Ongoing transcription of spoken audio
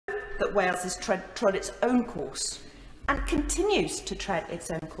that Wales has trod its own course and continues to tread its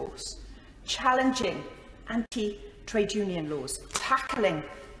own course, challenging anti-trade union laws, tackling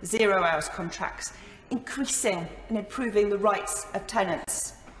zero-hours contracts, increasing and improving the rights of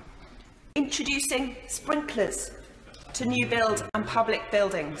tenants, introducing sprinklers to new build and public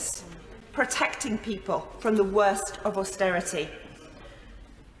buildings, protecting people from the worst of austerity,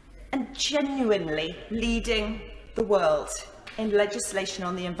 and genuinely leading the world in legislation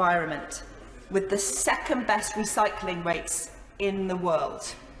on the environment, with the second best recycling rates in the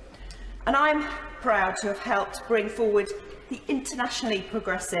world. And I'm proud to have helped bring forward the internationally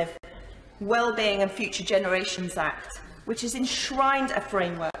progressive Wellbeing and Future Generations Act, which has enshrined a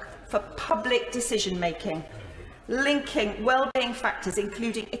framework for public decision-making, linking wellbeing factors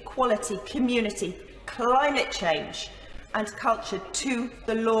including equality, community, climate change and culture to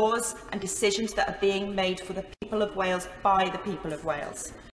the laws and decisions that are being made for the people of Wales by the people of Wales.